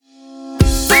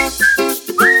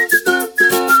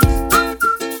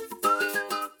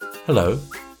Hello,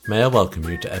 may I welcome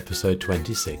you to episode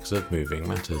 26 of Moving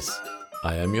Matters.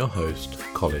 I am your host,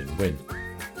 Colin Wynne.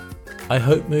 I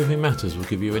hope Moving Matters will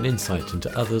give you an insight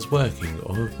into others working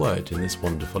or have worked in this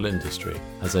wonderful industry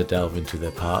as I delve into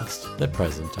their past, their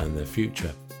present and their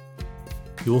future.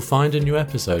 You will find a new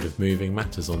episode of Moving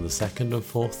Matters on the second and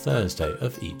fourth Thursday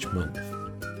of each month.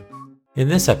 In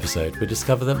this episode, we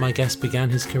discover that my guest began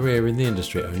his career in the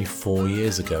industry only 4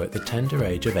 years ago at the tender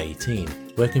age of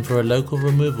 18, working for a local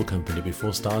removal company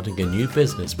before starting a new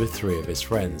business with 3 of his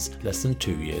friends less than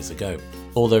 2 years ago.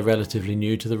 Although relatively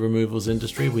new to the removals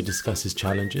industry, we discuss his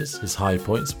challenges, his high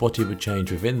points, what he would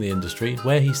change within the industry,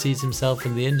 where he sees himself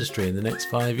in the industry in the next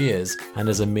 5 years, and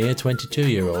as a mere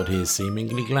 22-year-old he is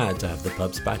seemingly glad to have the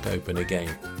pubs back open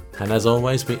again. And as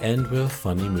always, we end with a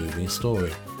funny moving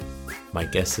story. My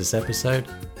guest this episode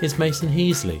is Mason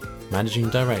Heasley, Managing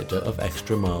Director of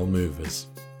Extra Mile Movers.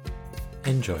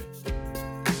 Enjoy.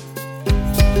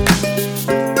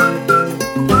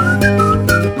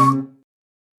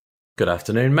 Good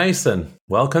afternoon, Mason.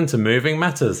 Welcome to Moving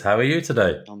Matters. How are you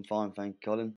today? I'm fine, thank you,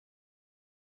 Colin.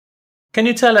 Can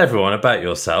you tell everyone about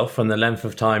yourself and the length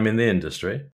of time in the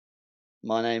industry?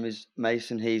 My name is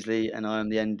Mason Heasley and I am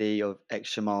the ND of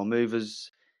Extra Mile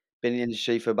Movers. Been in the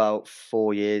industry for about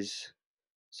 4 years.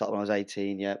 Started when I was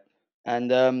 18, yep.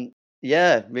 And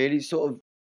really sort of,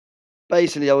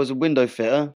 basically I was a window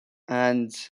fitter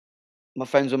and my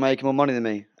friends were making more money than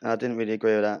me and I didn't really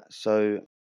agree with that. So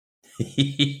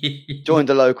joined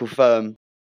a local firm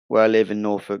where I live in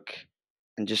Norfolk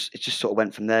and it just sort of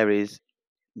went from there.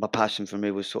 My passion for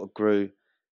me was sort of grew,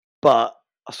 but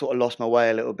I sort of lost my way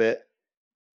a little bit.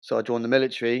 So I joined the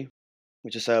military,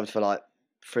 which I served for like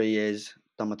 3 years,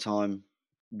 done my time.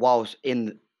 Whilst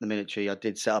in the military, I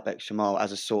did set up Extra Mile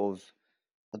as a sort of,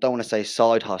 I don't want to say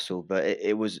side hustle, but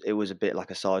it was a bit like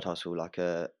a side hustle, like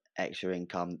a extra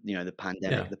income. You know, the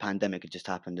pandemic had just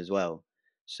happened as well.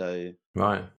 So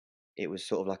Right. it was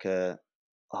sort of like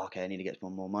okay, I need to get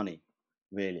some more money,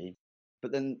 really.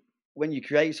 But then when you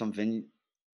create something,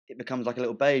 it becomes like a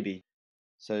little baby.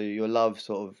 So the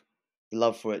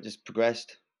love for it just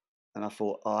progressed. And I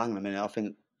thought, oh, hang on a minute, I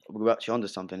think we're actually onto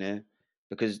something here.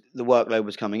 Because the workload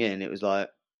was coming in, it was like,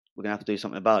 we're going to have to do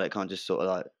something about it. Can't just sort of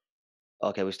like,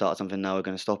 okay, we started something, now we're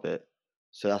going to stop it.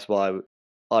 So that's why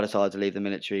I decided to leave the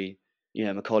military. You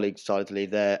know, my colleagues decided to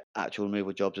leave their actual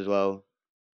removal jobs as well.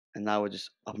 And now we're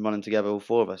just up and running together, all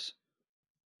 4 of us.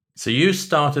 So you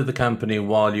started the company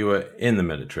while you were in the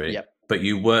military, Yep. But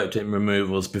you worked in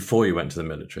removals before you went to the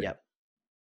military. Yep.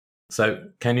 So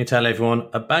can you tell everyone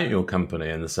about your company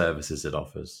and the services it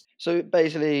offers? So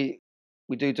basically,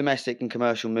 we do domestic and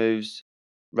commercial moves,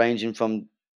 ranging from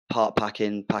part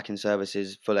packing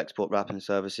services, full export wrapping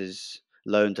services,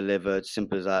 loan delivered,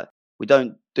 simple as that. We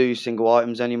don't do single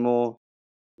items anymore.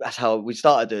 That's how we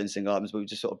started doing single items, but we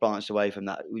just sort of branched away from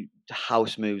that.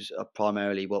 House moves are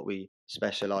primarily what we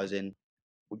specialise in.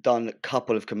 We've done a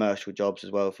couple of commercial jobs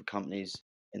as well for companies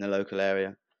in the local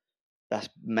area. That's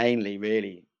mainly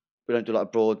really. We don't do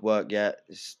like broad work yet.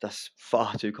 That's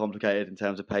far too complicated in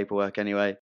terms of paperwork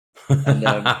anyway. And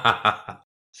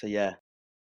so yeah.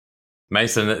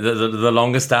 Mason, the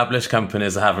long-established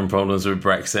companies are having problems with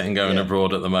Brexit and going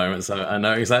abroad at the moment. So I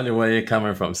know exactly where you're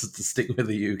coming from. So to stick with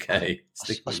the UK.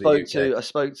 I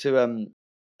spoke to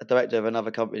a director of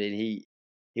another company, and he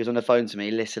was on the phone to me.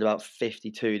 He listed about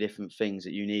 52 different things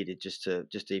that you needed just to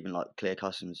even like clear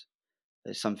customs.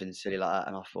 It's something silly like that,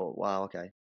 and I thought, wow,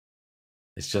 okay.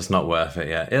 It's just not worth it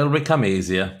yet. It'll become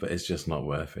easier, but it's just not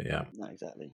worth it yet. No,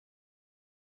 exactly.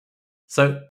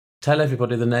 So tell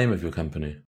everybody the name of your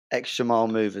company. Extra Mile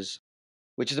Movers,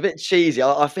 which is a bit cheesy.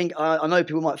 I think I know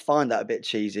people might find that a bit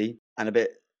cheesy and a bit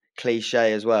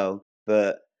cliche as well,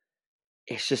 but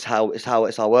it's just it's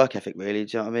our work ethic, really.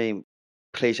 Do you know what I mean?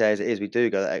 Cliche as it is, we do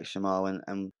go that extra mile,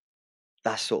 and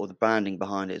that's sort of the branding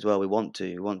behind it as well. We want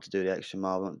to do the extra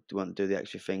mile. We want to do the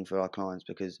extra thing for our clients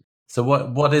because. So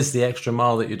what is the extra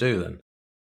mile that you do then?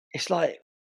 It's like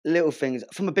little things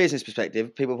from a business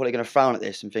perspective. People are probably going to frown at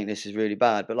this and think this is really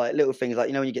bad, but like little things like,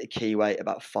 you know, when you get a key weight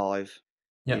about 5,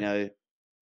 you know,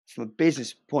 from a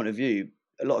business point of view,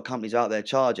 a lot of companies out there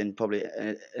charging probably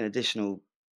an additional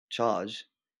charge,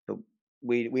 but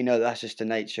we know that's just the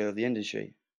nature of the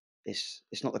industry. It's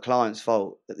not the client's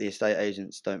fault that the estate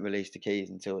agents don't release the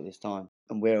keys until this time,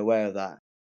 and we're aware of that.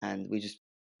 And we just,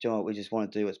 you know, we just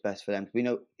want to do what's best for them. We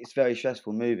know it's very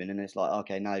stressful moving, and it's like,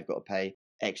 okay, now you've got to pay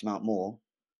X amount more.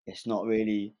 It's not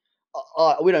really.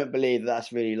 We don't believe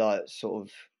that's really like sort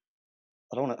of.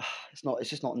 I don't want to. It's not. It's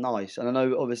just not nice. And I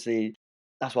know, obviously,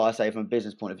 that's why I say from a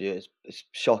business point of view, it's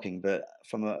shocking. But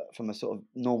from a sort of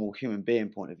normal human being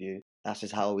point of view, that's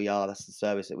just how we are. That's the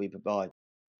service that we provide.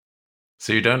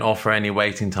 So you don't offer any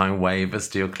waiting time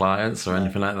waivers to your clients or No,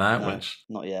 anything like that? no,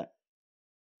 not yet.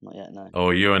 Not yet, no. Oh,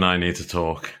 you and I need to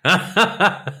talk. There's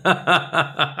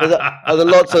a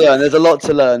lot to learn. There's a lot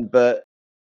to learn, but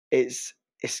it's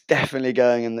definitely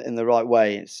going in the right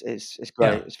way. It's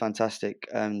great. Yeah. It's fantastic,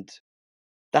 and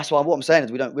that's why what I'm saying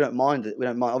is we don't mind it. We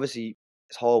don't mind. Obviously,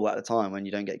 it's horrible at the time when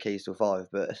you don't get keys till 5,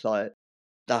 but it's like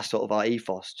that's sort of our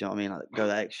ethos. Do you know what I mean? Like go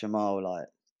that extra mile, like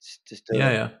just do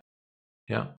it.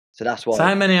 Yeah. So that's why. So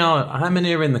how many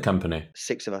are in the company?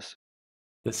 6 of us.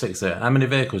 There's 6 there. How many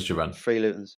vehicles do you run? 3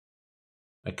 Lutons.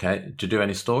 Okay. Do you do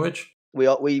any storage?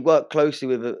 We work closely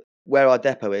with where our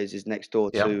depot is next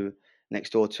door to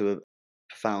a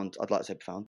profound. I'd like to say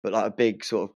profound, but like a big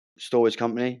sort of storage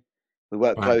company. We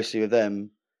work closely with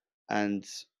them, and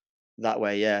that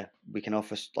way, we can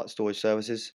offer like storage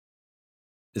services.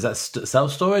 Is that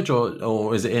self-storage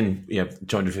or is it in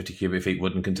 250 cubic feet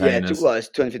wooden containers? Yeah, well, it's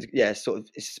 250. Yeah,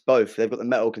 it's both. They've got the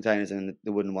metal containers and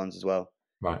the wooden ones as well.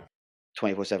 Right.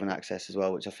 24/7 access as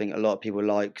well, which I think a lot of people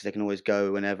like because they can always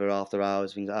go whenever after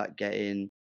hours, things like that. Get in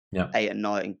 8 at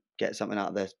night and get something out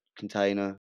of their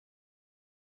container.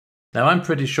 Now, I'm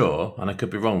pretty sure, and I could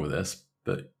be wrong with this,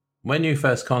 but when you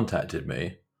first contacted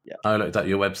me, I looked at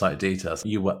your website details.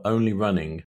 You were only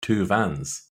running 2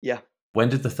 vans. Yeah. When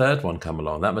did the third one come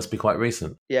along? That must be quite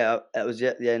recent. Yeah, it was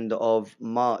at the end of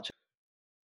March.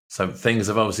 So things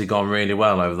have obviously gone really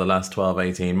well over the last 12,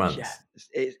 18 months. Yeah,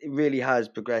 it really has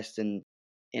progressed in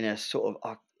a sort of,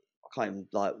 I can't even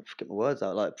get my words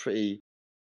out, like pretty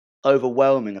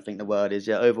overwhelming, I think the word is.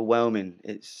 Yeah, overwhelming.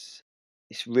 It's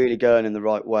really going in the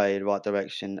right way, the right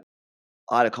direction.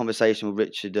 I had a conversation with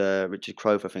Richard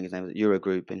Crofer, I think his name was, at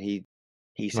Eurogroup, and he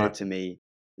said to me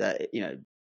that,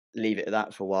 leave it at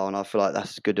that for a while, and I feel like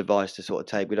that's good advice to sort of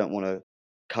take. We don't want to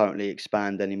currently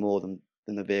expand any more than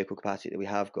the vehicle capacity that we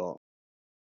have got.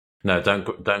 No,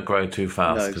 don't grow too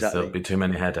fast because there'll be too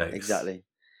many headaches. Exactly.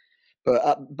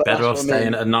 But better off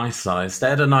staying at a nice size.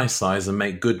 Stay at a nice size and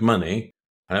make good money.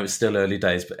 I know it's still early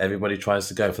days, but everybody tries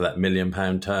to go for that £1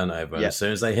 million turnover. And as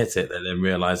soon as they hit it, they then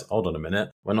realise, hold on a minute,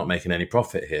 we're not making any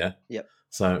profit here. Yep.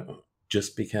 So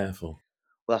just be careful.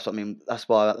 Well, that's what I mean. That's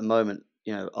why at the moment,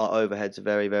 our overheads are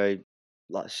very, very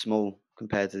small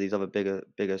compared to these other bigger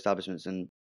establishments, and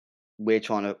we're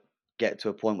trying to get to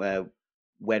a point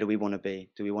where do we want to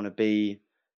be? Do we want to be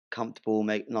comfortable,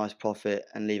 make nice profit,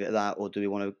 and leave it at that, or do we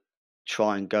want to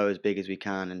try and go as big as we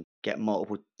can and get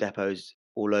multiple depots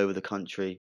all over the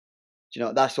country? Do you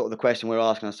know, that's sort of the question we're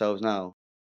asking ourselves now.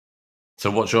 So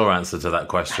what's your answer to that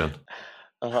question?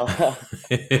 I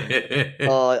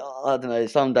don't know.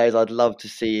 Some days I'd love to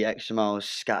see extra miles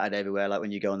scattered everywhere, like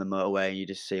when you go on the motorway and you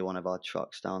just see one of our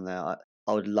trucks down there.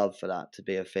 I would love for that to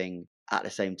be a thing. At the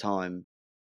same time,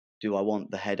 do I want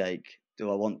the headache?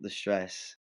 Do I want the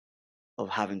stress of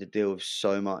having to deal with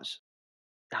so much?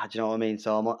 Do you know what I mean?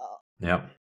 So I'm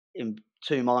in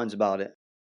 2 minds about it.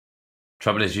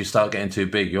 Trouble is, you start getting too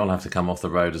big, you'll have to come off the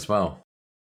road as well.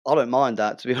 I don't mind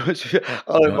that, to be honest with you.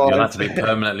 You'll have to be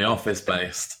permanently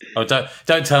office-based. Oh,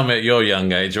 don't tell me at your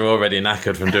young age you're already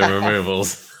knackered from doing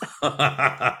removals.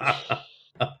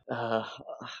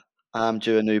 I'm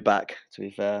due a new back, to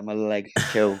be fair. My legs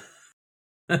kill.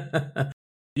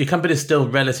 Your company's still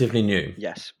relatively new.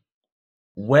 Yes.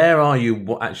 Where are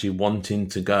you actually wanting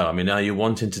to go? I mean, are you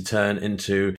wanting to turn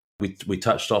into... We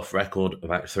touched off record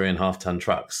about 3.5-ton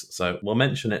trucks, so we'll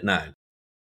mention it now.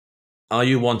 Are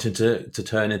you wanting to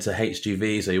turn into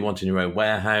HGVs? Are you wanting your own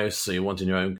warehouse? Are you wanting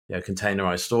your own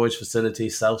containerized storage facility,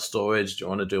 self-storage? Do you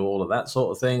want to do all of that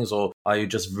sort of things? Or are you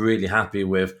just really happy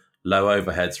with low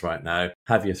overheads right now,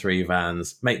 have your 3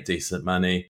 vans, make decent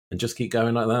money, and just keep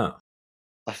going like that?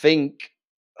 I think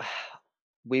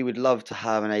we would love to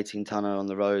have an 18-tonner on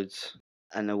the roads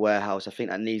and a warehouse. I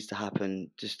think that needs to happen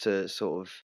just to sort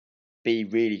of be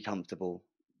really comfortable,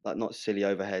 like not silly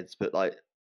overheads, but like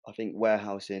I think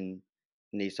warehousing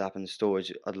needs to happen.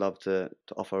 Storage, I'd love to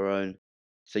offer our own.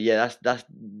 So yeah, that's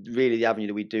really the avenue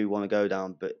that we do want to go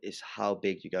down, but it's how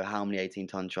big you go, how many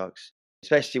 18-ton trucks,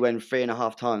 especially when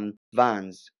 3.5-ton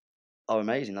vans are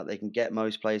amazing. Like they can get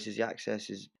most places, the access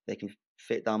is, they can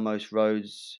fit down most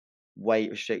roads,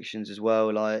 weight restrictions as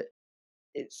well. Like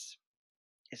it's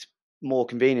more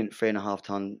convenient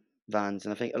 3.5-ton vans,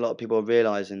 and I think a lot of people are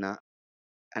realizing that.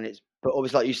 And but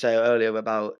obviously, like you say earlier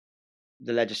about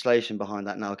the legislation behind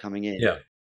that now coming in,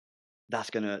 that's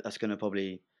gonna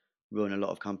probably ruin a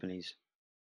lot of companies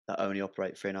that only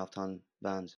operate 3.5-ton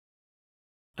vans.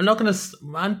 I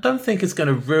don't think it's going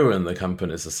to ruin the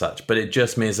companies as such, but it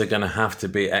just means they're going to have to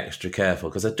be extra careful,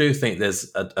 because I do think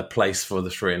there's a place for the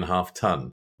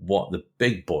 3.5-ton. what the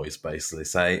big boys basically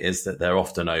say is that they're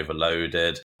often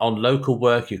overloaded. On local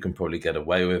work, you can probably get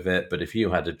away with it. But if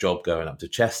you had a job going up to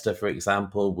Chester, for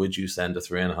example, would you send a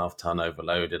 3.5 ton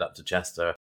overloaded up to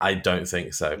Chester? I don't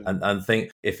think so. And I think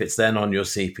if it's then on your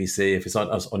CPC, if it's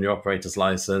on your operator's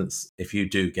license, if you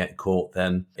do get caught,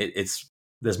 then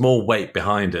there's more weight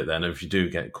behind it then if you do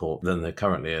get caught than there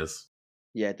currently is.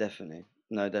 Yeah, definitely.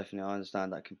 No, definitely. I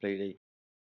understand that completely.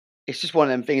 It's just one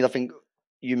of them things. I think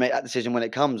you make that decision when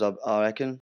it comes. I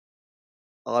reckon.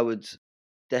 I would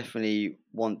definitely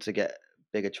want to get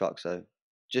bigger trucks though,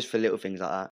 just for little things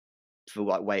like that, for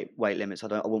like weight limits. I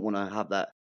wouldn't want to have that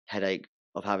headache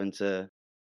of having to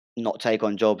not take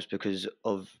on jobs because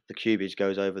of the cubage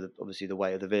goes over obviously the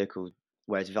weight of the vehicle.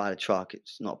 Whereas if I had a truck,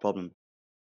 it's not a problem.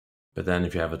 But then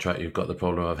if you have a truck, you've got the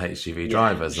problem of HGV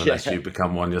drivers, unless Yeah. you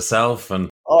become one yourself, and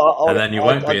And then you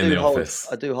won't be in the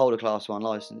office. I do hold a Class 1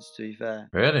 license, to be fair.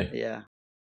 Really? Yeah.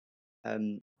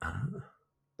 So,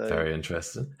 Very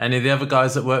interesting. Any of the other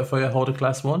guys that work for you hold a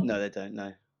Class 1? no, they don't.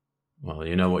 No. Well,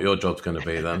 you know what your job's going to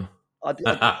be then. I did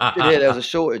hear there was a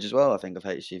shortage as well, I think, of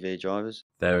HGV drivers.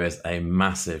 There is a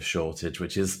massive shortage,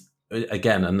 which is,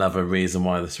 again, another reason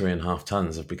why the 3.5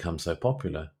 tons have become so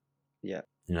popular. Yeah.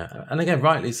 You know, and again,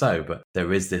 rightly so, but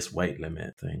there is this weight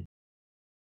limit thing.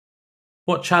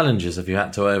 What challenges have you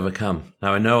had to overcome?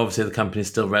 Now, I know obviously the company is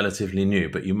still relatively new,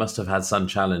 but you must have had some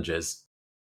challenges.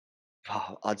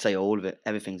 Oh, I'd say all of it.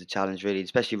 Everything's a challenge, really,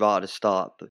 especially right at the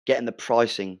start. But getting the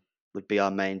pricing would be our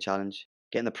main challenge.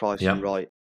 Getting the pricing right.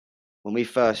 When we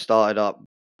first started up,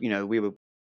 we were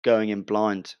going in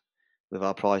blind with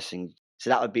our pricing. So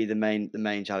that would be the main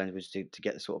challenge, was to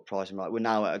get the sort of pricing right. We're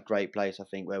now at a great place, I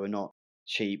think, where we're not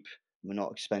cheap, we're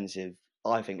not expensive.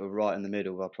 I think we're right in the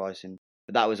middle of our pricing.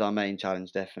 But that was our main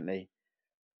challenge, definitely.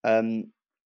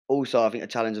 Also, I think a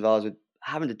challenge of ours was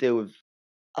having to deal with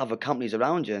other companies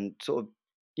around you and sort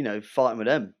of, fighting with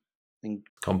them. And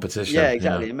Competition. yeah,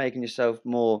 exactly. And making yourself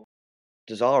more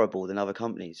desirable than other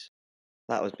companies.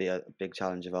 That would be a big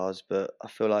challenge of ours. But I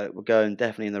feel like we're going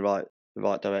definitely in the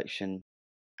right direction.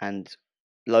 And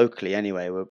locally, anyway,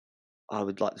 I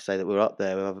would like to say that we're up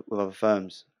there with other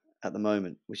firms at the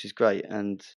moment, which is great.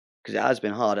 And because it has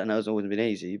been hard, and it hasn't always been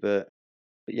easy, but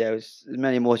yeah, there's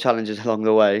many more challenges along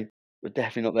the way. We're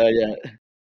definitely not there yet.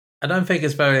 I don't think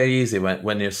it's very easy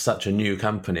when you're such a new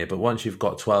company, but once you've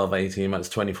got 12, 18 months,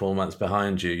 24 months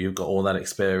behind you, you've got all that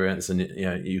experience, and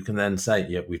you can then say,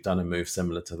 yeah, we've done a move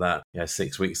similar to that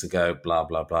 6 weeks ago, blah,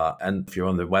 blah, blah. And if you're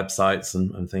on the websites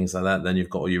and things like that, then you've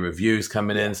got all your reviews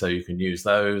coming in, so you can use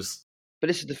those. But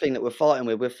this is the thing that we're fighting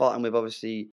with. We're fighting with,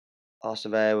 obviously, our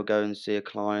surveyor will go and see a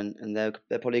client, and they're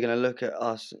probably going to look at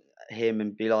him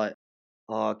and be like,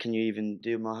 oh, can you even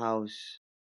do my house?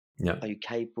 Yeah. Are you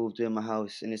capable of doing my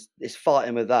house? And it's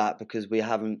fighting with that because we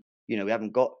haven't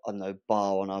got, I don't know,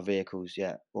 bar on our vehicles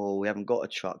yet, or we haven't got a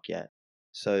truck yet.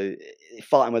 So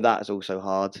fighting with that is also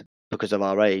hard because of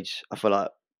our age. I feel like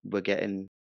we're getting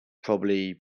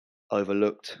probably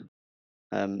overlooked,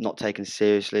 not taken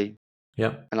seriously.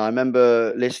 Yeah. And I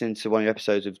remember listening to one of the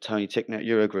episodes of Tony Tickner at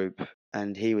Eurogroup,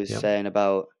 and he was saying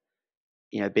about,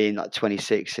 being like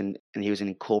 26 and he was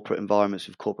in corporate environments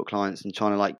with corporate clients and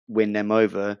trying to like win them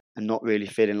over and not really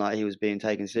feeling like he was being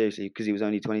taken seriously because he was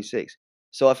only 26.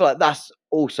 So I feel like that's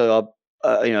also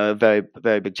a very,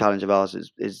 very big challenge of ours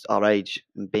is our age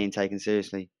and being taken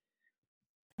seriously.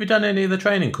 Have you done any of the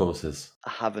training courses? I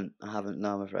haven't.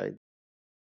 No, I'm afraid.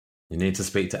 You need to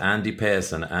speak to Andy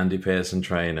Pearson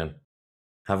Training.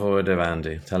 Have a word with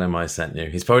Andy. Tell him I sent you.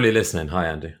 He's probably listening. Hi,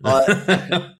 Andy.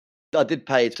 I did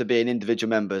pay to be an individual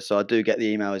member, so I do get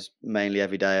the emails mainly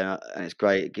every day, and it's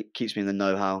great. It keeps me in the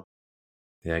know-how.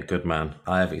 Yeah, good man.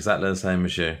 I have exactly the same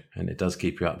as you, and it does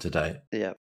keep you up to date.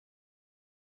 Yeah.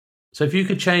 So if you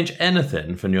could change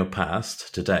anything from your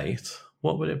past to date,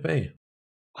 what would it be?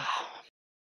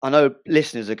 I know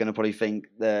listeners are going to probably think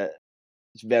that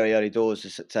it's very early doors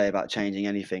to say about changing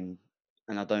anything,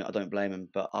 and I don't blame them.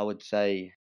 But I would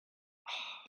say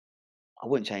I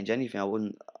wouldn't change anything.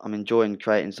 I'm enjoying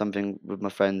creating something with my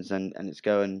friends, and it's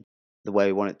going the way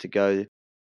we want it to go.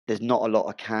 There's not a lot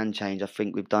I can change. I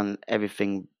think we've done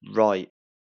everything right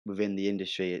within the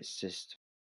industry. It's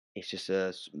just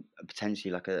a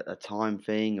potentially like a time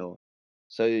thing, or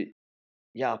so.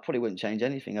 Yeah, I probably wouldn't change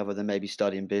anything other than maybe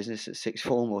studying business at sixth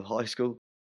form or high school,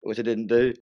 which I didn't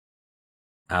do.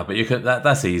 But you could.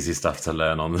 That's easy stuff to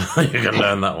learn on. You can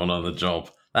learn that one on the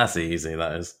job. That's easy.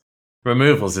 That is.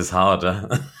 Removals is harder.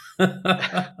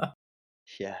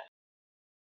 Yeah.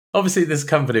 Obviously, this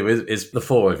company is the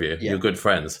four of you. Yeah. You're good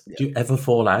friends. Yeah. Do you ever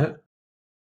fall out?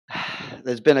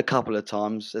 There's been a couple of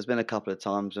times.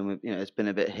 And it's been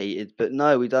a bit heated. But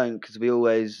no, we don't, because we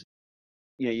always,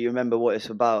 you remember what it's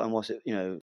about and what's it.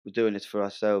 We're doing this for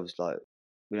ourselves. Like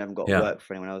we haven't got to work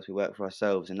for anyone else. We work for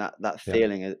ourselves, and that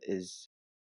feeling is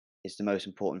the most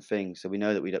important thing. So we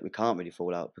know that we can't really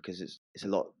fall out because it's a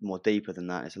lot more deeper than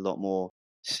that. It's a lot more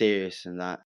serious than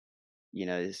that.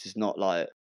 This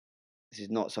is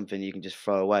not something you can just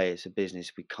throw away. It's a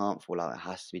business. We can't fall out. It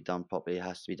has to be done properly. It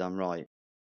has to be done right.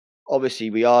 Obviously,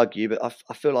 we argue, but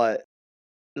I feel like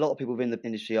a lot of people within the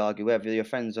industry argue, whether you're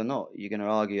friends or not. You're going to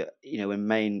argue, when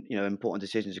main, important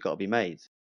decisions have got to be made.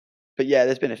 But yeah,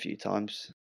 there's been a few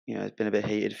times. It's been a bit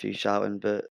heated, a few shouting,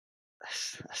 but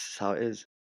that's how it is.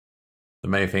 The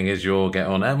main thing is you all get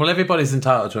on. Well, everybody's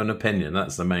entitled to an opinion.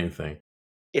 That's the main thing.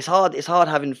 It's hard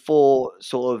having 4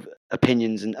 sort of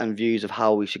opinions and views of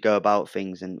how we should go about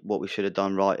things and what we should have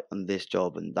done right on this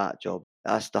job and that job.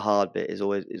 That's the hard bit, is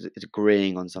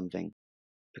agreeing on something,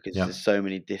 because there's so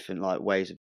many different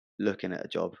ways of looking at a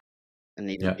job and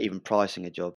even pricing a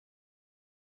job.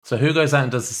 So who goes out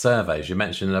and does the surveys? You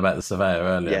mentioned about the surveyor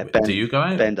earlier. Yeah, Ben, do you go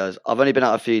out? Ben does. I've only been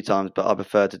out a few times, but I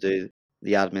prefer to do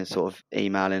the admin sort of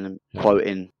emailing and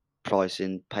quoting,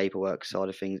 pricing, paperwork side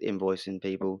of things, invoicing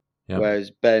people. Yep.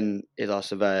 Whereas Ben is our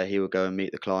surveyor. He will go and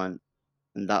meet the client,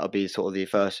 and that'll be sort of the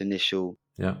first initial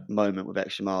moment with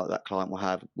Extra Mile that client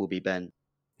will be Ben.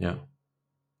 Yeah,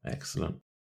 excellent.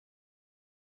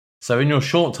 So in your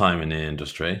short time in the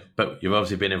industry, but you've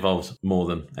obviously been involved more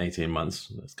than 18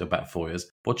 months. Let's go back 4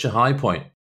 years. What's your high point?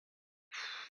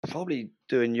 Probably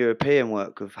doing European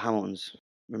work with Hamilton's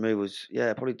Removals.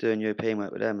 Yeah, probably doing European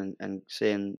work with them and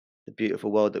seeing the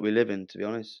beautiful world that we live in, to be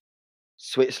honest.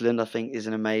 Switzerland, I think, is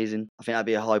amazing. I think that'd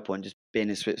be a high point, just being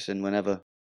in Switzerland whenever.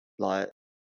 I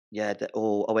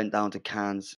went down to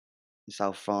Cannes in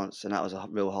South France, and that was a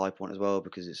real high point as well,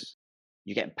 because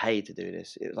you're getting paid to do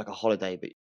this. It was like a holiday,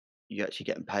 but you're actually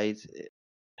getting paid.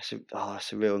 It's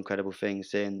a real incredible thing,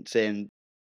 seeing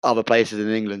other places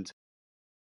in England.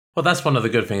 Well, that's one of the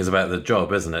good things about the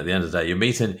job, isn't it? At the end of the day,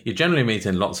 you're generally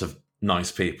meeting lots of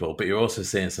nice people, but you're also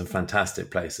seeing some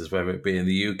fantastic places, whether it be in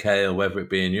the UK or whether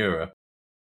it be in Europe.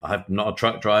 I'm not a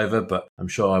truck driver, but I'm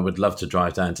sure I would love to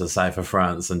drive down to the south of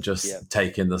France and just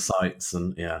take in the sights.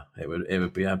 And it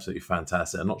would be absolutely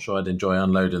fantastic. I'm not sure I'd enjoy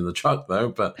unloading the truck though,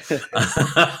 but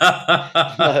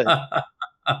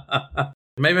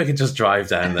maybe I could just drive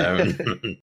down there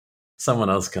and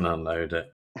someone else can unload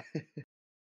it.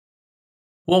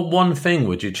 What one thing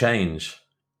would you change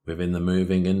within the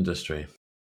moving industry?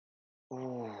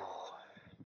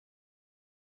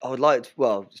 I would like to,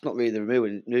 well, it's not really the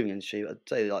moving industry. I'd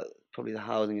say probably the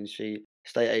housing industry.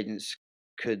 Estate agents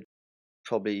could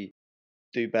probably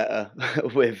do better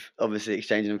with obviously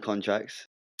exchanging of contracts.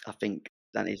 I think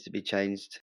that needs to be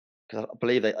changed, because I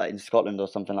believe that in Scotland or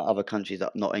something, like other countries,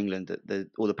 that not England, that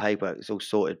all the paperwork is all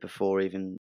sorted before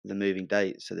even the moving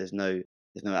date. So there's no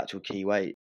actual key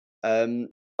wait. I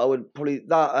would probably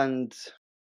that, and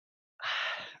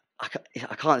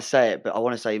I can't say it, but I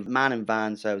want to say man and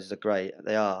van services are great.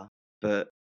 They are. But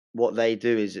what they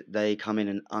do is they come in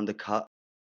and undercut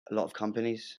a lot of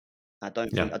companies. I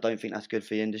don't think that's good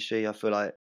for the industry. I feel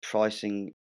like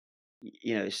pricing,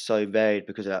 is so varied,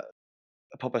 because a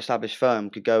proper established firm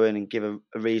could go in and give a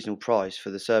reasonable price for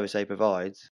the service they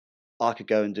provide. I could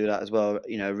go and do that as well,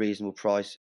 a reasonable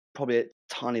price, probably a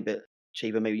tiny bit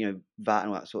cheaper, maybe, VAT and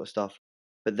all that sort of stuff.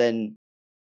 But then,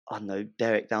 I don't know,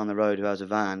 Derek down the road who has a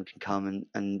van can come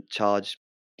and charge,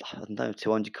 I don't know,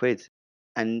 200 quid.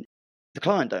 And the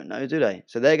client don't know, do they?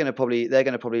 So they're gonna probably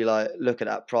look at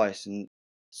that price, and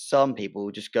some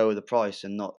people just go with the price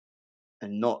and not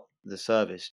the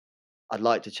service. I'd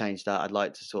like to change that. I'd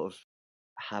like to sort of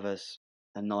have a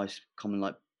nice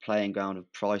common playing ground of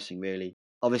pricing, really.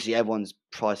 Obviously everyone's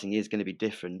pricing is going to be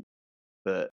different,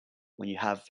 but when you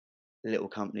have little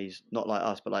companies, not like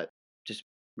us, but just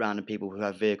random people who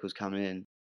have vehicles coming in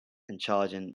and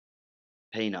charging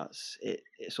peanuts, it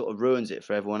sort of ruins it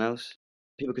for everyone else.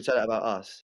 People could say that about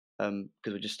us, because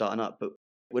we're just starting up, but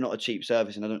we're not a cheap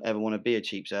service, and I don't ever want to be a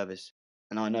cheap service,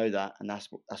 and I know that, and that's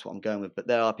what I'm going with. But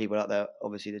there are people out there,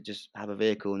 obviously, that just have a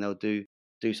vehicle and they'll do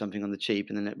something on the cheap,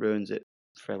 and then it ruins it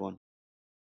for everyone.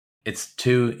 It's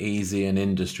too easy an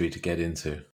industry to get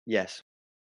into. Yes.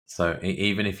 So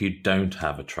even if you don't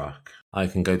have a truck, I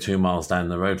can go 2 miles down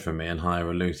the road from me and hire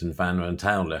a Luton van and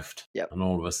tail lift. Yep. And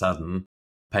all of a sudden,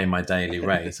 pay my daily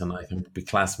rate, and I can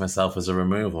class myself as a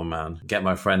removal man. Get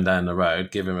my friend down the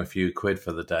road, give him a few quid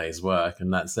for the day's work,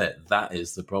 and that's it. That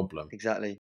is the problem.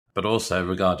 Exactly. But also,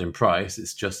 regarding price,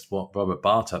 it's just what Robert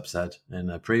Bartup said in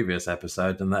a previous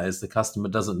episode, and that is the customer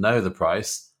doesn't know the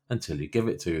price until you give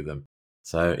it to them.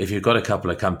 So if you've got a couple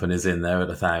of companies in there at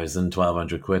 1,000,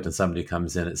 1,200 quid and somebody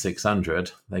comes in at 600,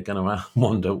 they're going to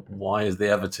wonder, why is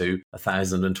the other two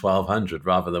 1,000 and 1,200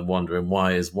 rather than wondering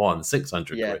why is one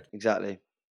 600 Yeah, quid? exactly.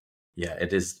 Yeah,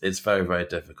 it's very, very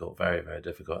difficult. Very, very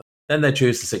difficult. Then they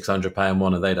choose the £600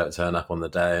 one and they don't turn up on the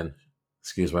day and,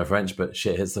 excuse my French, but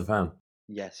shit hits the fan.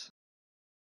 Yes.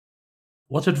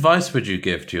 What advice would you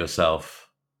give to yourself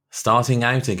starting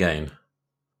out again?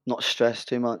 Not stress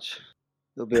too much.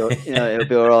 It'll be, it'll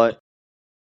be all right.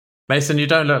 Mason, you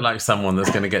don't look like someone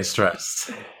that's going to get stressed.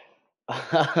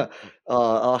 I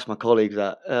ask my colleagues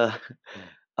that.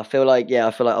 I feel like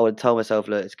I would tell myself,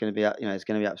 look, it's going to be, it's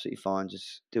going to be absolutely fine.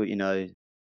 Just do what you know,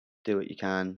 do what you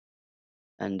can,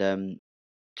 and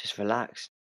just relax.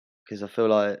 Because I feel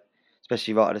like,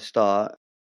 especially right at the start,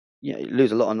 you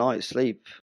lose a lot of nights sleep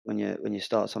when you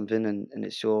start something, and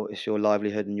it's your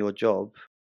livelihood and your job.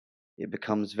 It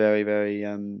becomes very, very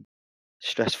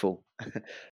stressful.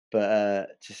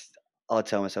 But just I'll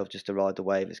tell myself just to ride the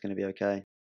wave. It's going to be okay.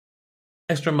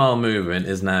 Extra Mile Moving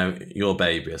is now your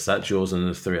baby as such, yours and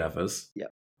the three others. Yep.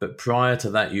 But prior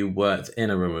to that, you worked in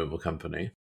a removal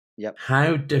company. Yep.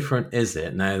 How different is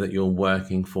it now that you're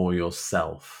working for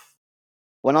yourself?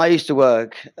 When I used to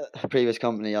work at a previous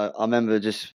company, I remember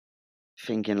just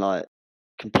thinking, like,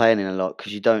 complaining a lot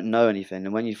because you don't know anything.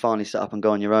 And when you finally set up and go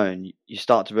on your own, you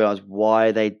start to realize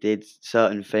why they did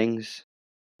certain things,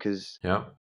 because Yeah.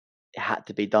 it had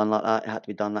to be done like that. It had to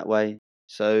be done that way.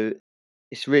 So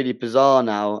it's really bizarre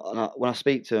now. And when I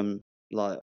speak to them,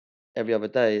 like, every other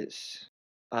day,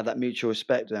 I have that mutual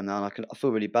respect with them now, and I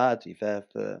feel really bad, to be fair,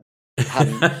 for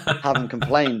having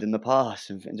complained in the past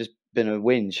and just been a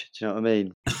whinge. Do you know what I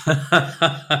mean?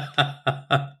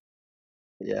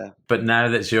 Yeah. But now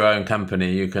that it's your own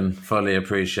company, you can fully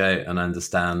appreciate and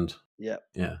understand. Yeah.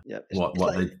 Yeah. Yeah. What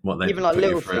like, they even like put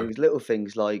you through. little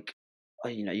things like,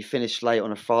 you finish late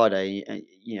on a Friday, and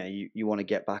you want to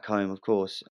get back home, of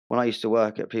course. When I used to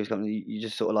work at a previous company, you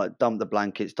just sort of like dump the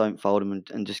blankets, don't fold them,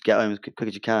 and just get home as quick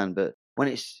as you can. But when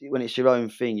it's your own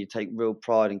thing, you take real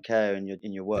pride and care in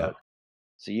your work. Yeah.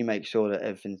 So you make sure that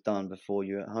everything's done before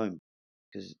you're at home,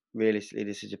 because realistically,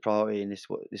 this is your priority, and this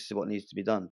is what needs to be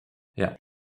done. Yeah.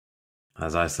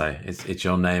 As I say, it's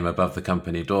your name above the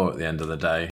company door at the end of the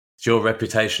day. It's your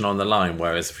reputation on the line,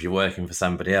 whereas if you're working for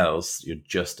somebody else, you're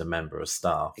just a member of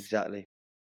staff. Exactly.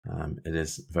 It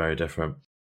is very different.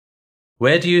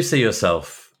 Where do you see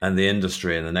yourself and the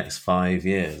industry in the next 5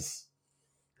 years?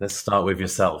 Let's start with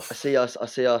yourself. I see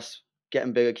us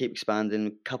getting bigger, keep expanding,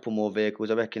 a couple more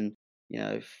vehicles. I reckon,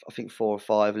 I think 4 or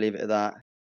 5, leave it at that.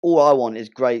 All I want is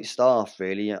great staff,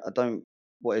 really. I don't,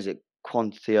 what is it,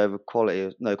 quantity over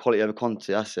quality? No, quality over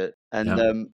quantity, that's it.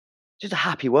 And just a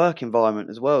happy work environment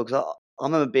as well, because I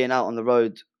remember being out on the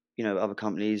road, at other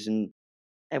companies, and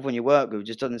everyone you work with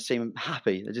just doesn't seem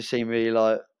happy. They just seem really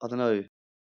like, I don't know,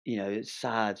 it's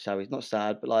sad, shall we? It's not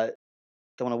sad, but like,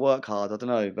 don't want to work hard. I don't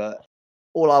know, but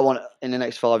all I want in the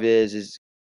next 5 years is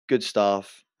good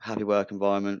staff, happy work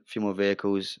environment, a few more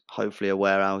vehicles, hopefully a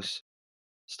warehouse,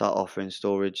 start offering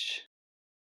storage.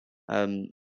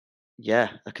 Yeah,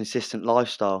 a consistent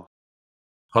lifestyle.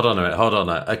 Hold on a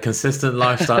minute. A consistent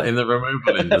lifestyle in the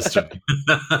removal industry.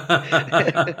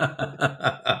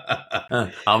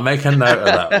 I'll make a note of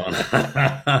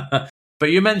that one.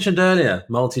 But you mentioned earlier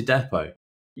multi-depot.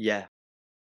 Yeah.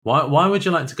 Why would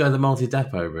you like to go the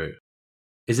multi-depot route?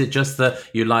 Is it just that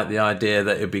you like the idea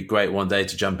that it'd be great one day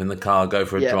to jump in the car, go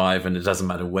for a drive, and it doesn't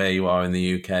matter where you are in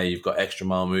the UK, you've got Extra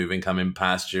Mile Moving coming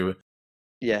past you?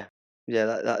 Yeah,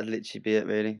 that'd literally be it,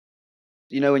 really.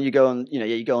 When you go on,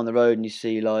 you go on the road and you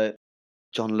see like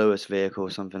John Lewis vehicle or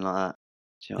something like that.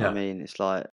 Do you know what I mean? It's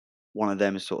like one of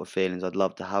them sort of feelings. I'd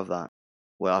love to have that,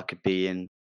 where I could be in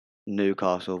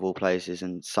Newcastle of all places,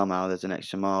 and somehow there's an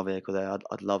Extra Mile vehicle there.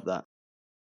 I'd love that.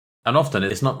 And often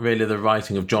it's not really the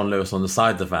writing of John Lewis on the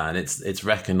side of the van. It's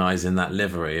recognising that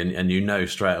livery, and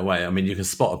straight away. I mean, you can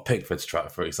spot a Pickford's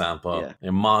truck, for example,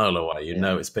 a mile away. You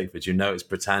know it's Pickford's. You know it's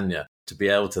Britannia. To be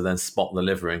able to then spot the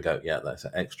livery and go, yeah, that's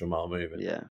an Extra Mile Moving.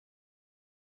 Yeah.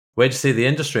 Where do you see the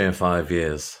industry in 5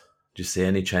 years? Do you see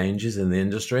any changes in the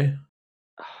industry?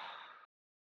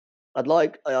 It's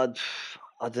a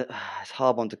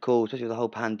hard one to call, especially with the whole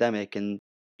pandemic and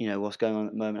what's going on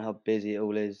at the moment, how busy it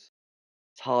all is.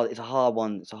 It's hard. It's a hard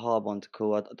one. It's a hard one to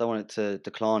call. I don't want it to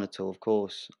decline at all. Of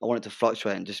course, I want it to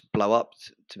fluctuate and just blow up.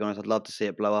 To be honest, I'd love to see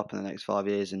it blow up in the next 5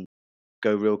 years and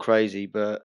go real crazy.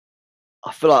 But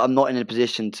I feel like I'm not in a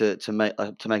position to make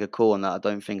a call on that. I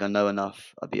don't think I know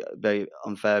enough. It'd be very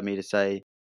unfair of me to say,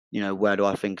 where do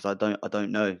I think? Because I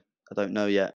don't know. I don't know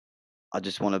yet. I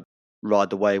just want to ride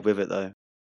the wave with it, though.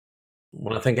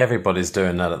 Well, I think everybody's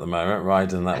doing that at the moment,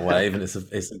 riding that wave, and it's a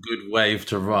good wave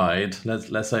to ride.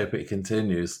 Let's hope it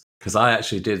continues. Because I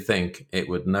actually did think it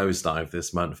would nosedive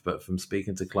this month, but from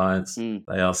speaking to clients,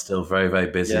 they are still very,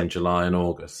 very busy in July and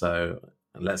August. So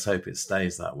let's hope it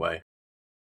stays that way.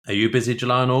 Are you busy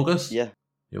July and August? Yeah.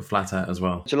 You're flat out as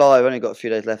well. July, I've only got a few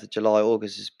days left of July.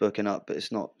 August is booking up, but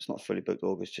it's not fully booked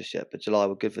August just yet. But July,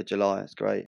 we're good for July. It's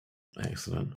great.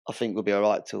 Excellent. I think we'll be all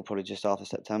right till probably just after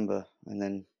September, and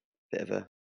then bit of a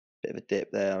dip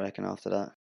there, I reckon, after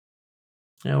that.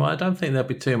 Yeah, well, I don't think there'll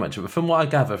be too much of it. From what I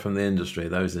gather from the industry,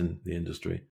 those in the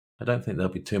industry, I don't think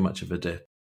there'll be too much of a dip.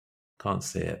 Can't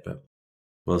see it, but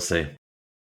we'll see.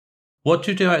 What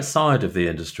do you do outside of the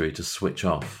industry to switch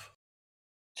off?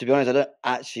 To be honest,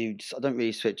 I don't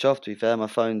really switch off, to be fair. My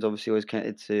phone's obviously always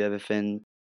connected to everything.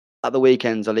 At the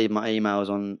weekends, I leave my emails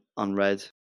on unread.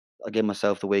 I give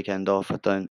myself the weekend off. I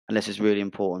don't, unless it's really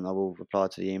important, I will reply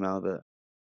to the email. But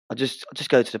I just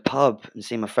go to the pub and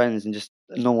see my friends and just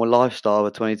a normal lifestyle of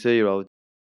a 22-year-old.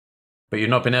 But you've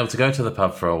not been able to go to the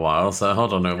pub for a while, so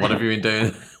hold on. What have you been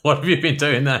doing? What have you been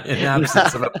doing that in the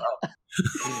absence of a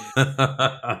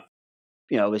pub?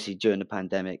 Obviously during the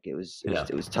pandemic, it was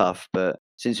tough. But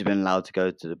since we've been allowed to go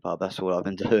to the pub, that's all I've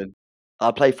been doing.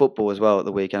 I play football as well at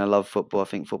the weekend. I love football. I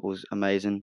think football's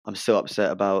amazing. I'm still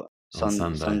upset about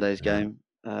Sunday's game,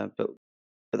 but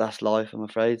that's life, I'm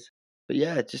afraid. But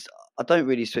yeah, I don't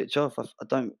really switch off. I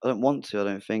don't want to. I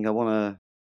don't think I want to.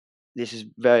 This has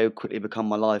very quickly become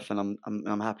my life, and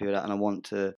I'm happy with that. And I want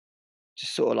to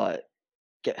just sort of like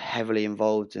get heavily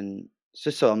involved, and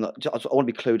just so I want to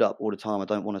be clued up all the time. I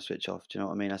don't want to switch off. Do you know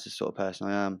what I mean? That's the sort of person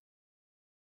I am.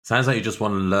 Sounds like you just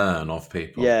want to learn off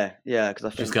people. Yeah, because I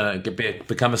think just going to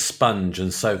become a sponge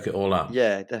and soak it all up.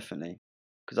 Yeah, definitely.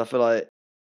 Because I feel like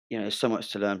there's so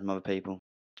much to learn from other people,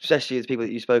 especially as people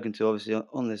that you've spoken to, obviously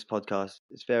on this podcast.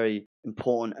 It's very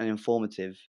important and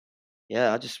informative.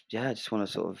 Yeah, I just want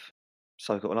to sort of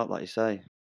soak it all up, like you say.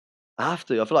 I have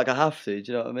to. I feel like I have to.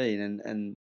 Do you know what I mean?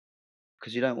 And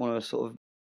because you don't want to sort of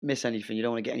miss anything. You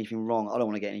don't want to get anything wrong. I don't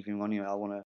want to get anything wrong. I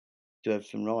want to do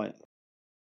everything right.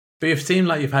 But you've seemed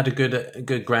like you've had a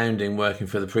good grounding working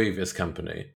for the previous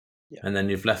company. Yeah. And then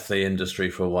you've left the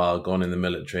industry for a while, gone in the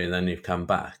military, and then you've come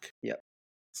back. Yeah.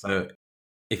 So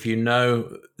if you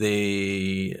know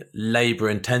the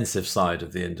labour-intensive side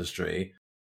of the industry,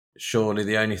 surely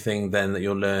the only thing then that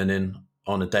you're learning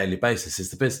on a daily basis is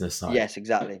the business side. Yes,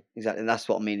 exactly. And that's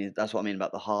what I mean. That's what I mean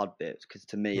about the hard bits. Because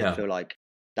to me, I feel like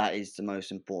that is the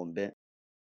most important bit.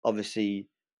 Obviously,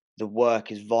 the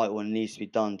work is vital and needs to be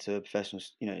done to a professional,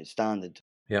 standard.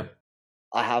 Yeah,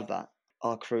 I have that.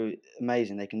 Our crew,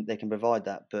 amazing. They can provide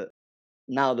that. But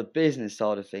now the business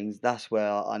side of things, that's where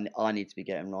I need to be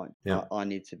getting right. Yeah. I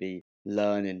need to be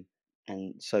learning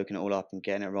and soaking it all up and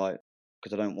getting it right,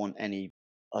 because I don't want any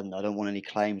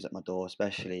claims at my door,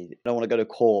 especially. I don't want to go to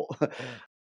court.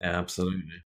 Yeah,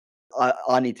 absolutely.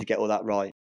 I need to get all that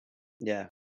right. Yeah.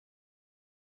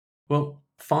 Well,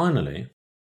 finally,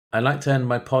 I like to end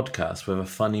my podcast with a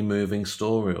funny, moving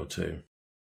story or two.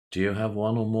 Do you have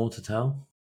one or more to tell?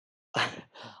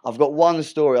 I've got one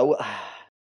story. I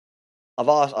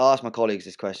asked my colleagues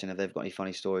this question if they've got any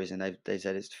funny stories, and they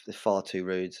said it's far too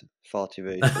rude for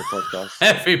the podcast.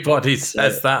 Everybody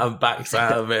says that and backs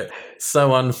out of it.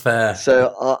 So unfair.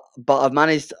 So, but I've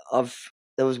managed. I've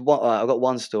got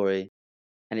one story,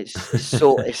 and it's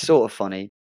sort of funny.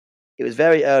 It was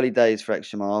very early days for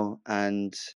Extra Mile,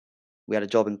 and we had a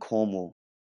job in Cornwall,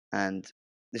 and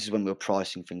this is when we were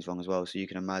pricing things wrong as well. So you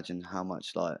can imagine how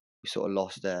much we sort of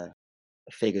lost there,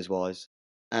 figures wise,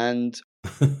 and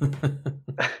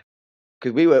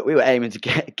because we were aiming to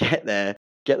get there,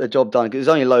 get the job done. Because it was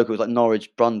only local. It was like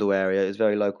Norwich, Brundle area. It was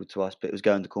very local to us, but it was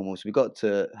going to Cornwall. So we got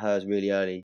to hers really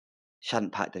early. She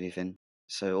hadn't packed everything,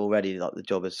 so already the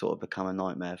job had sort of become a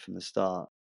nightmare from the start.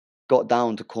 Got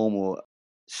down to Cornwall at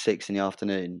 6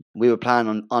 p.m. We were planning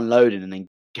on unloading and then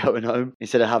going home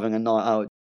instead of having a night out.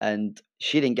 And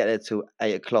she didn't get there till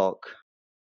 8 o'clock.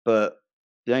 But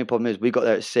the only problem is we got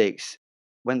there at 6,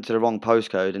 went to the wrong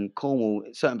postcode, and Cornwall,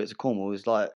 certain bits of Cornwall is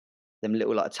like them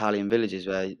little Italian villages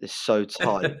where they're so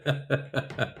tight.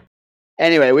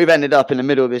 Anyway, we've ended up in the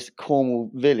middle of this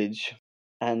Cornwall village,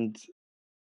 and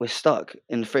we're stuck.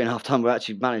 In 3.5 times, we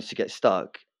actually managed to get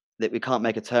stuck that we can't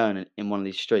make a turn in one of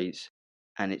these streets,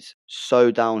 and it's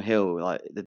so downhill. Like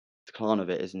the decline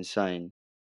of it is insane.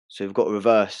 So we've got to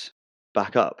reverse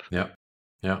back up. Yeah.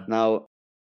 Now,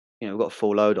 we've got a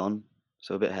full load on,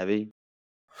 so a bit heavy,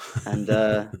 and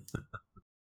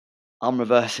I'm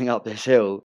reversing up this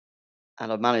hill,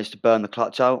 and I've managed to burn the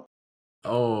clutch out.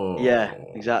 Oh. Yeah,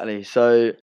 exactly.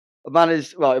 So I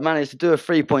managed to do a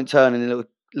 3-point turn in a little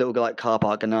little like car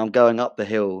park, and then I'm going up the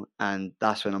hill, and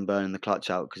that's when I'm burning the clutch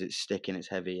out because it's sticking, it's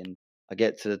heavy, and I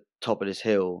get to the top of this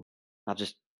hill. I've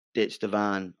just ditched the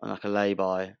van on like a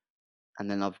lay-by, and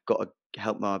then I've got to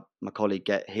help my colleague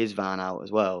get his van out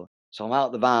as well. So I'm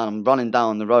out the van, I'm running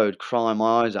down the road, crying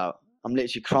my eyes out. I'm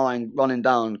literally crying, running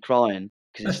down, crying,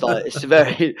 because it's like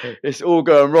it's all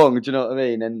going wrong. Do you know what I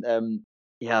mean? And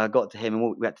yeah, I got to him,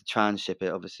 and we had to tranship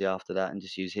it obviously after that, and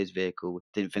just use his vehicle.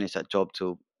 Didn't finish that job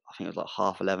till I think it was like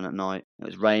 11:30 at night. It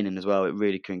was raining as well. It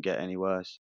really couldn't get any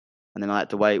worse. And then I had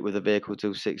to wait with the vehicle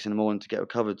till 6 in the morning to get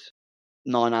recovered.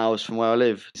 9 hours from where I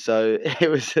live, so it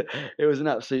was an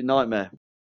absolute nightmare.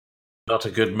 Not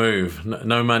a good move.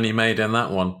 No money made in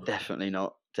that one. Definitely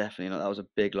not. That was a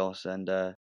big loss, and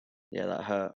yeah, that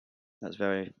hurt. That's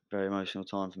very, very emotional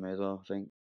time for me as well, I think.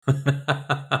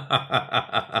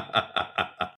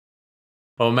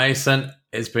 Well, Mason,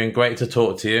 it's been great to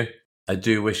talk to you. I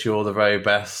do wish you all the very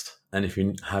best, and if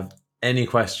you have any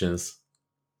questions,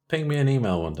 ping me an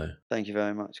email one day. Thank you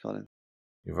very much, Colin.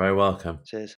 You're very welcome.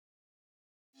 Cheers.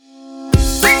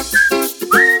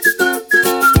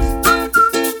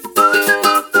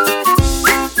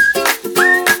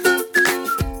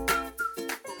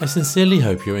 I sincerely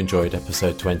hope you enjoyed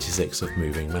episode 26 of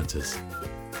Moving Matters.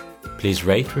 Please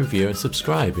rate, review and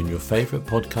subscribe in your favourite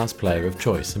podcast player of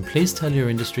choice, and please tell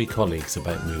your industry colleagues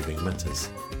about Moving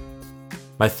Matters.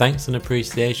 My thanks and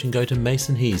appreciation go to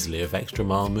Mason Heasley of Extra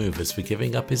Mile Movers for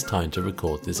giving up his time to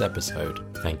record this episode.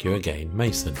 Thank you again,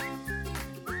 Mason.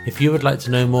 If you would like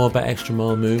to know more about Extra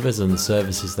Mile Movers and the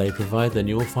services they provide, then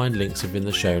you will find links within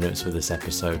the show notes for this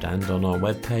episode and on our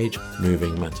webpage,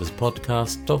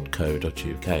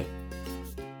 movingmatterspodcast.co.uk.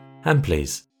 And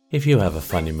please, if you have a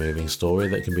funny moving story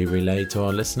that can be relayed to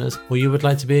our listeners, or you would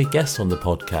like to be a guest on the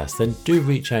podcast, then do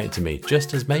reach out to me,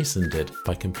 just as Mason did,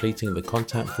 by completing the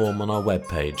contact form on our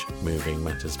webpage,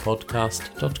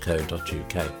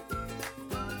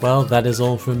 movingmatterspodcast.co.uk. Well, that is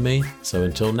all from me, so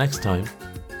until next time,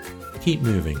 keep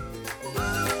moving.